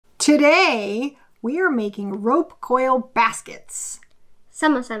Today, we are making rope coil baskets.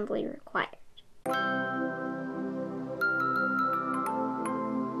 Some assembly required.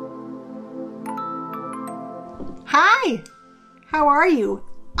 Hi! How are you?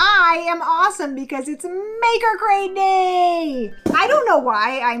 I am awesome because it's Makercrate Day! I don't know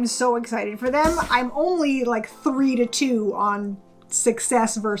why I'm so excited for them. I'm only like 3-2 on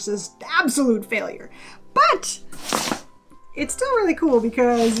success versus absolute failure. But it's still really cool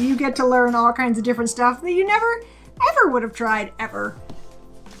because you get to learn all kinds of different stuff that you never, ever would have tried ever.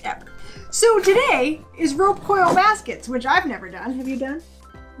 So today is rope coil baskets, which I've never done. Have you done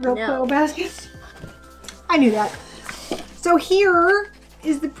rope coil baskets? I knew that. So here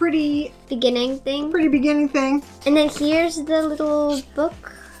is the pretty beginning thing. And then here's the little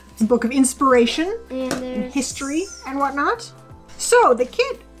book. It's a book of inspiration and history and whatnot. So the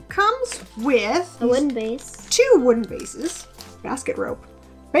kit comes with a wooden base. 2 wooden bases, basket rope.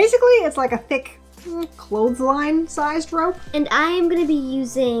 Basically, it's like a thick clothesline sized rope. And I am going to be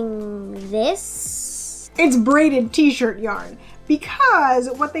using this. It's braided t-shirt yarn because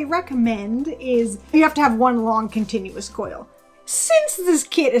what they recommend is you have to have one long continuous coil. Since this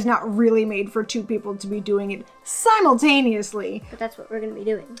kit is not really made for 2 people to be doing it simultaneously. But that's what we're going to be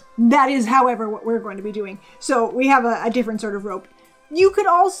doing. That is, however, what we're going to be doing. So we have a different sort of rope. You could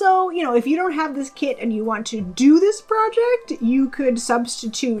also, if you don't have this kit and you want to do this project, you could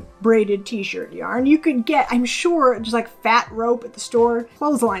substitute braided t-shirt yarn. You could get, I'm sure, just like fat rope at the store,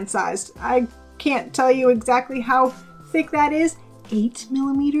 clothesline sized. I can't tell you exactly how thick that is. 8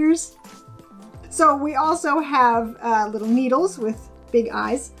 millimeters. So we also have little needles with big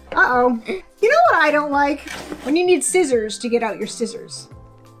eyes. Uh-oh. You know what I don't like? When you need scissors to get out your scissors.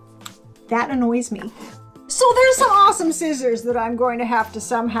 That annoys me. So there's some awesome scissors that I'm going to have to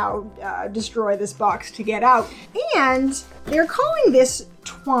somehow destroy this box to get out. And they're calling this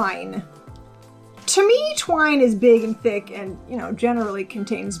twine. To me, twine is big and thick and, generally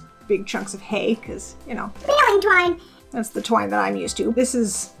contains big chunks of hay because, Baling twine. That's the twine that I'm used to. This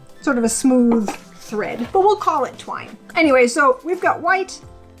is sort of a smooth thread, but we'll call it twine. Anyway, so we've got white,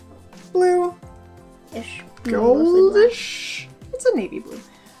 blue-ish, goldish. It's a navy blue.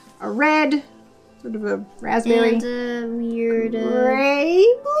 A red, sort of a raspberry. And a weird gray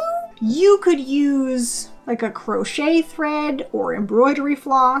blue. You could use like a crochet thread or embroidery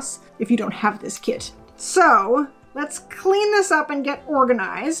floss if you don't have this kit. So let's clean this up and get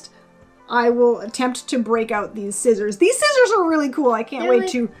organized. I will attempt to break out these scissors. These scissors are really cool. I can't wait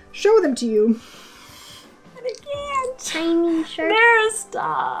to show them to you. And I can't. Tiny sharp. They're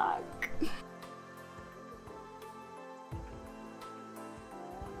stuck.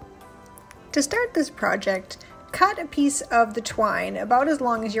 To start this project, cut a piece of the twine about as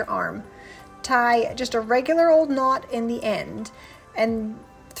long as your arm. Tie just a regular old knot in the end and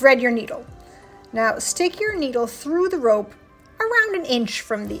thread your needle. Now stick your needle through the rope around 1 inch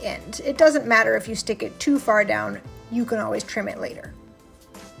from the end. It doesn't matter if you stick it too far down, you can always trim it later.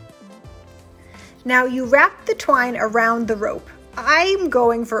 Now you wrap the twine around the rope. I'm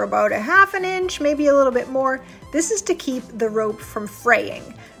going for about 1/2 inch, maybe a little bit more. This is to keep the rope from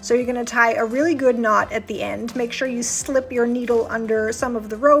fraying. So you're going to tie a really good knot at the end. Make sure you slip your needle under some of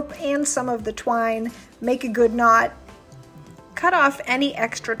the rope and some of the twine. Make a good knot. Cut off any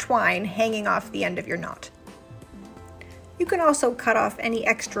extra twine hanging off the end of your knot. You can also cut off any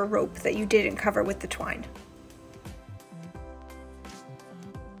extra rope that you didn't cover with the twine.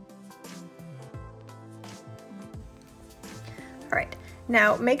 All right,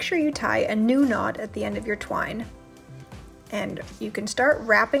 now make sure you tie a new knot at the end of your twine. And you can start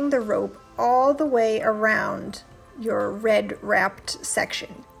wrapping the rope all the way around your red wrapped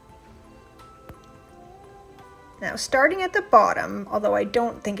section. Now starting at the bottom, although I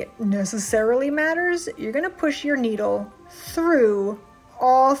don't think it necessarily matters, you're going to push your needle through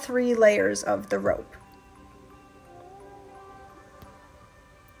all 3 layers of the rope.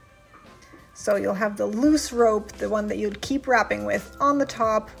 So you'll have the loose rope, the one that you'd keep wrapping with, on the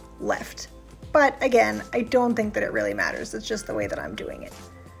top left. But again, I don't think that it really matters. It's just the way that I'm doing it.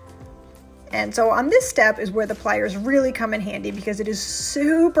 And so on this step is where the pliers really come in handy because it is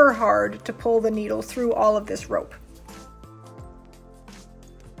super hard to pull the needle through all of this rope.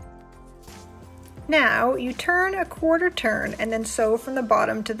 Now you turn a 1/4 turn and then sew from the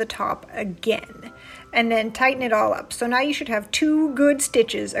bottom to the top again, and then tighten it all up. So now you should have 2 good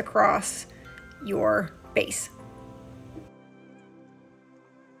stitches across your base.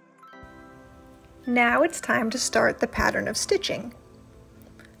 Now it's time to start the pattern of stitching.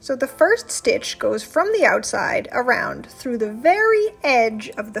 So the first stitch goes from the outside around through the very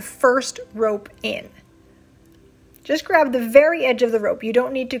edge of the first rope in. Just grab the very edge of the rope. You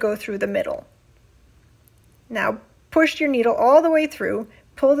don't need to go through the middle. Now push your needle all the way through,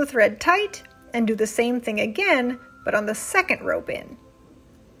 pull the thread tight, and do the same thing again, but on the second rope in.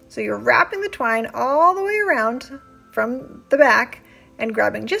 So you're wrapping the twine all the way around from the back and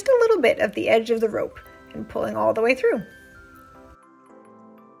grabbing just a little bit of the edge of the rope and pulling all the way through.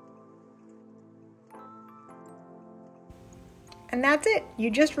 And that's it.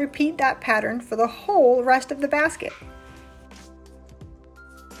 You just repeat that pattern for the whole rest of the basket.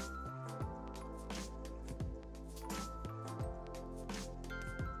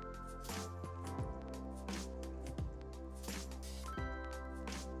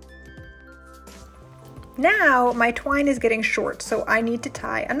 Now my twine is getting short, so I need to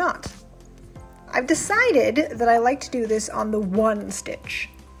tie a knot. I've decided that I like to do this on the one stitch.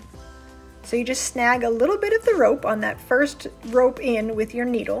 So you just snag a little bit of the rope on that first rope in with your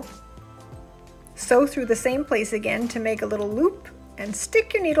needle, sew through the same place again to make a little loop, and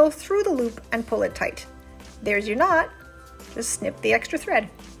stick your needle through the loop and pull it tight. There's your knot. Just snip the extra thread.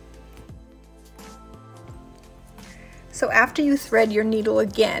 So after you thread your needle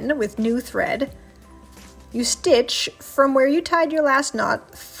again with new thread, you stitch from where you tied your last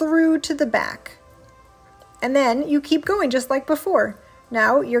knot through to the back. And then you keep going just like before.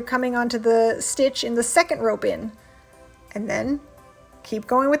 Now you're coming onto the stitch in the second rope in, and then keep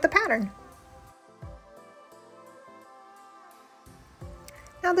going with the pattern.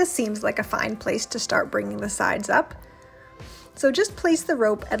 Now this seems like a fine place to start bringing the sides up. So just place the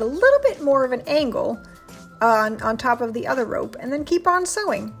rope at a little bit more of an angle on top of the other rope, and then keep on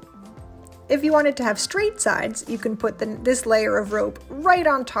sewing. If you wanted to have straight sides, you can put this layer of rope right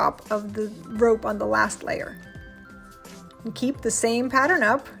on top of the rope on the last layer. And keep the same pattern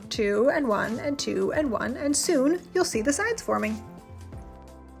up, 2 and 1 and 2 and 1, and soon you'll see the sides forming.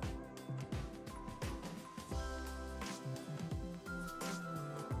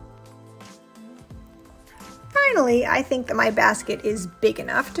 Finally, I think that my basket is big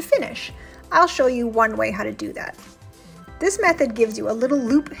enough to finish. I'll show you one way how to do that. This method gives you a little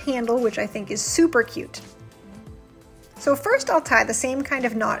loop handle, which I think is super cute. So first I'll tie the same kind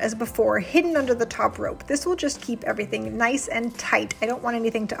of knot as before, hidden under the top rope. This will just keep everything nice and tight. I don't want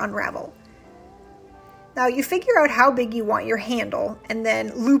anything to unravel. Now you figure out how big you want your handle and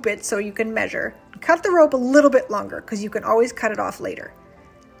then loop it so you can measure. Cut the rope a little bit longer because you can always cut it off later.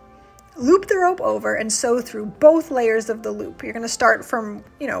 Loop the rope over and sew through both layers of the loop. You're going to start from,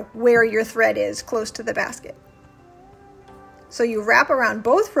 where your thread is close to the basket. So you wrap around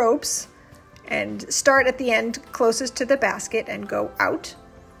both ropes and start at the end closest to the basket and go out.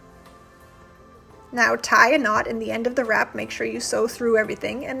 Now tie a knot in the end of the wrap, make sure you sew through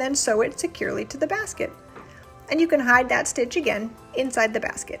everything, and then sew it securely to the basket. And you can hide that stitch again inside the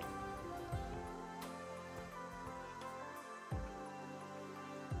basket.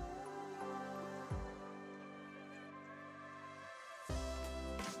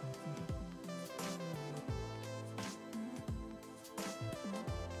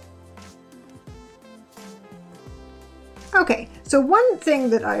 Okay, so one thing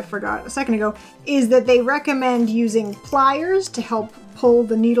that I forgot a second ago is that they recommend using pliers to help pull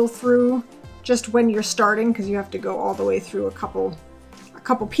the needle through just when you're starting, because you have to go all the way through a couple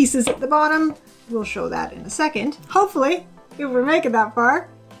pieces at the bottom. We'll show that in a second. Hopefully, if we're making that far,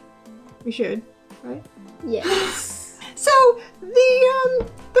 we should, right? Yes. So the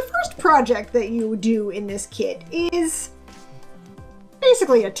first project that you do in this kit is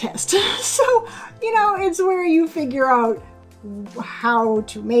basically a test. So, it's where you figure out how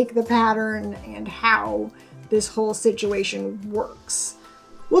to make the pattern and how this whole situation works.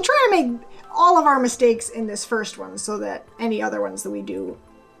 We'll try to make all of our mistakes in this first one so that any other ones that we do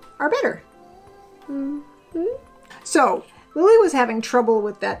are better. Mm-hmm. So, Lily was having trouble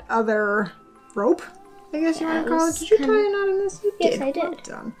with that other rope, I guess you want to call it. Did you tie a knot in this? You did. Yes, I did.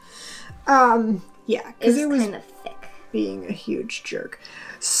 Well done. Yeah, because it was kind of thick. Being a huge jerk.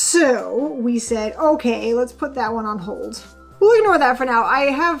 So we said, okay, let's put that one on hold. We'll ignore that for now. I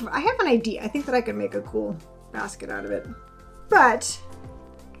have an idea. I think that I could make a cool basket out of it. But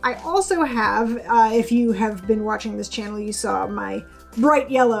I also have, if you have been watching this channel, you saw my bright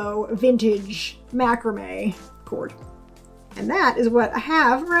yellow vintage macrame cord. And that is what I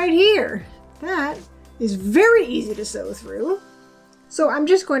have right here. That is very easy to sew through. So I'm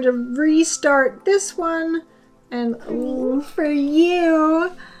just going to restart this one and for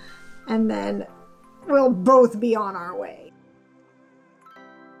you, and then we'll both be on our way.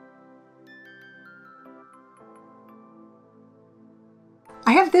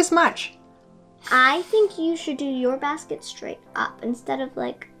 I have this much. I think you should do your basket straight up instead of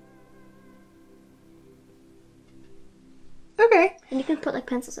like... And you can put like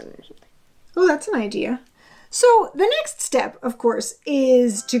pencils in it or something. Oh, that's an idea. So the next step, of course,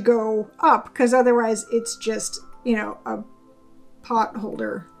 is to go up, because otherwise it's just, you know, a pot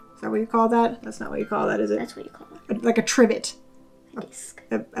holder. Is that what you call that? That's not what you call that, is it? That's what you call it. Like a trivet. A disc.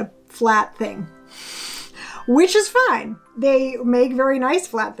 A flat thing. Which is fine. They make very nice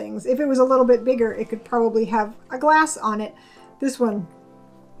flat things. If it was a little bit bigger, it could probably have a glass on it. This one,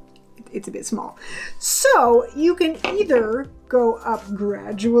 it's a bit small. So you can either go up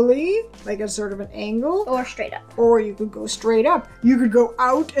gradually, like a sort of an angle. Or straight up. Or you could go straight up. You could go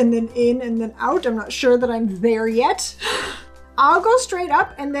out and then in and then out. I'm not sure that I'm there yet. I'll go straight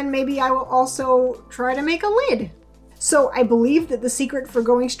up, and then maybe I will also try to make a lid. So I believe that the secret for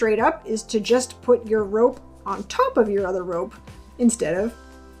going straight up is to just put your rope on top of your other rope instead of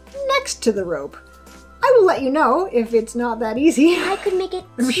next to the rope. I will let you know if it's not that easy. I could make it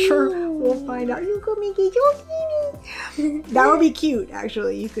I'm sure we'll find out. You could make it so teeny. That would be cute,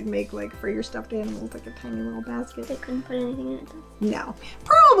 actually. You could make, like, for your stuffed animals, like a tiny little basket. They couldn't put anything in it, though. No.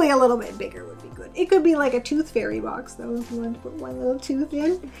 Probably a little bit bigger would be good. It could be like a tooth fairy box, though, if you want to put one little tooth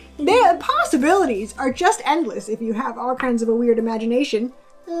in. The possibilities are just endless if you have all kinds of a weird imagination,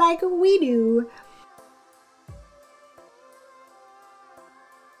 like we do.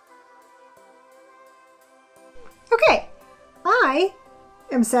 Okay, I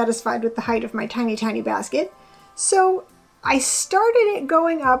am satisfied with the height of my tiny, tiny basket. So I started it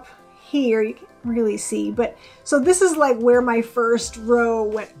going up here. You can't really see, but so this is like where my first row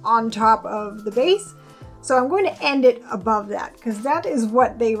went on top of the base. So I'm going to end it above that because that is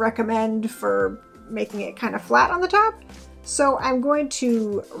what they recommend for making it kind of flat on the top. So I'm going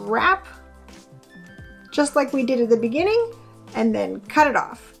to wrap just like we did at the beginning and then cut it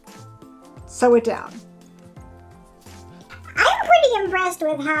off. Sew it down. I'm pretty impressed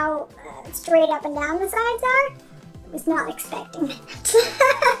with how straight up and down the sides are. I was not expecting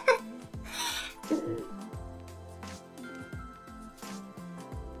that.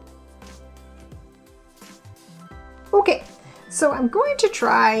 Okay, so I'm going to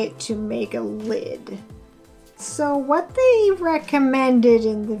try to make a lid. So what they recommended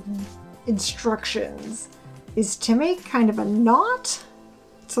in the instructions is to make kind of a knot.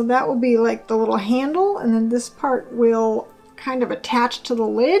 So that will be like the little handle, and then this part will kind of attach to the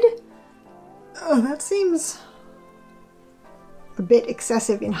lid. Oh, that seems a bit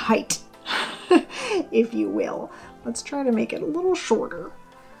excessive in height, if you will. Let's try to make it a little shorter.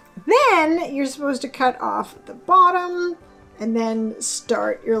 Then you're supposed to cut off the bottom and then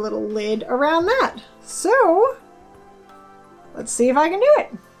start your little lid around that. So let's see if I can do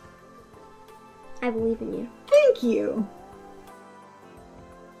it. I believe in you. Thank you.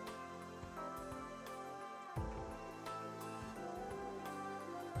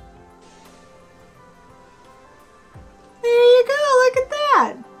 There you go, look at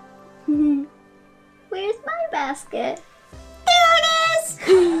that. Where's my basket?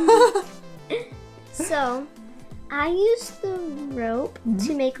 So, I used the rope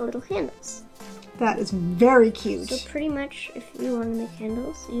to make little handles. That is very cute. So pretty much, if you want to make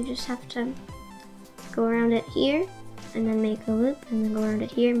handles, you just have to go around it here, and then make a loop, and then go around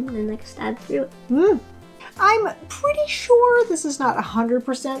it here, and then like stab through it. I'm pretty sure this is not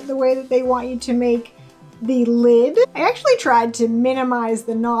 100% the way that they want you to make the lid. I actually tried to minimize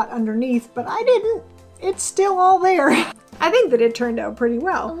the knot underneath, but I didn't. It's still all there. I think that it turned out pretty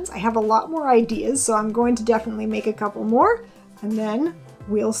well. I have a lot more ideas, so I'm going to definitely make a couple more, and then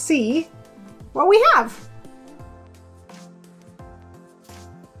we'll see what we have.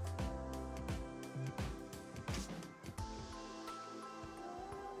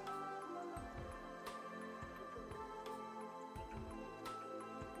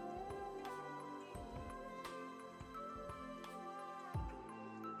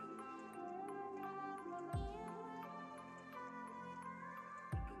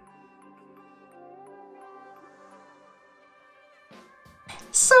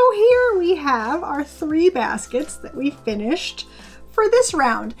 So here we have our 3 baskets that we finished for this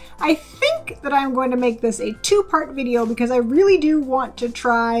round. I think that I'm going to make this a 2-part video because I really do want to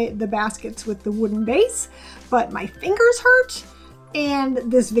try the baskets with the wooden base, but my fingers hurt and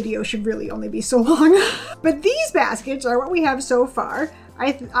this video should really only be so long. But these baskets are what we have so far.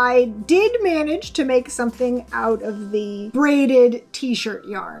 I did manage to make something out of the braided t-shirt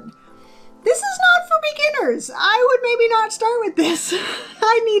yarn. This is not for beginners. I would maybe not start with this.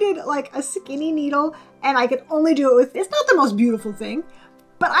 I needed like a skinny needle and I could only do it with, it's not the most beautiful thing,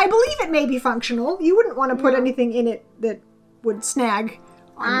 but I believe it may be functional. You wouldn't want to put anything in it that would snag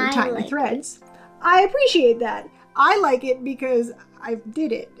on your tiny threads. I appreciate that. I like it because I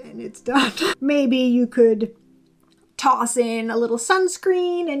did it and it's done. Maybe you could toss in a little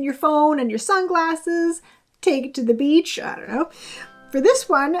sunscreen and your phone and your sunglasses, take it to the beach, I don't know. For this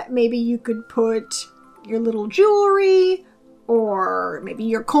one, maybe you could put your little jewelry, or maybe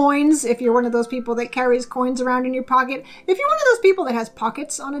your coins, if you're one of those people that carries coins around in your pocket. If you're one of those people that has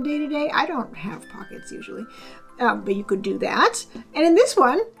pockets on a day-to-day, I don't have pockets usually, but you could do that. And in this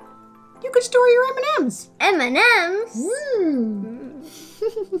one, you could store your M&Ms. M&Ms?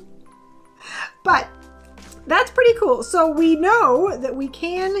 But that's pretty cool. So we know that we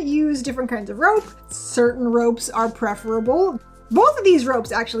can use different kinds of rope. Certain ropes are preferable. Both of these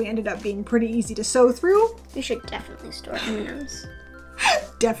ropes actually ended up being pretty easy to sew through. We should definitely store M&Ms.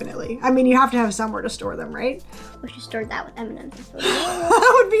 Definitely. I mean, you have to have somewhere to store them, right? We should store that with M&Ms.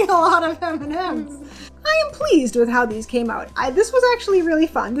 That would be a lot of M&Ms. I am pleased with how these came out. This was actually really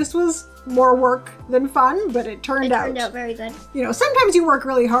fun. This was more work than fun, but it turned out very good. You know, sometimes you work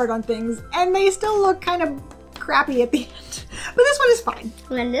really hard on things and they still look kind of crappy at the end. But this one is fine.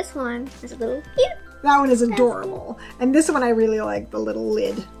 And then this one is a little cute. That one is adorable. And this one I really like the little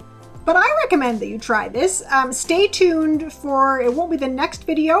lid. But I recommend that you try this. Stay tuned for, it won't be the next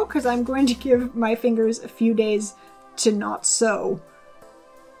video because I'm going to give my fingers a few days to not sew.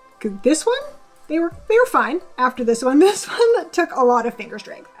 'Cause this one, they were fine after this one. This one took a lot of finger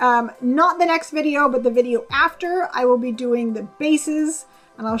strength. Not the next video, but the video after, I will be doing the bases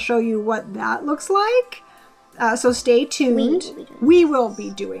and I'll show you what that looks like. So stay tuned. We will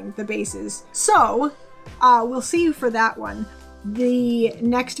be doing the bases. So we'll see you for that one. The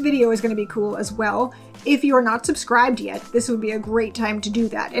next video is going to be cool as well. If you're not subscribed yet, this would be a great time to do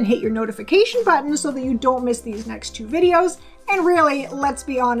that and hit your notification button so that you don't miss these next two videos. And really, let's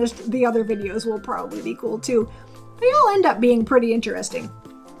be honest, the other videos will probably be cool too. They all end up being pretty interesting.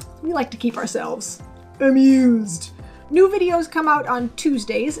 We like to keep ourselves amused. New videos come out on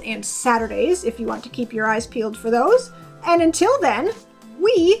Tuesdays and Saturdays if you want to keep your eyes peeled for those. And until then,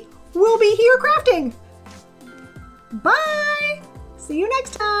 we will be here crafting. Bye! See you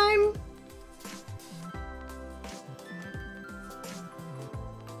next time!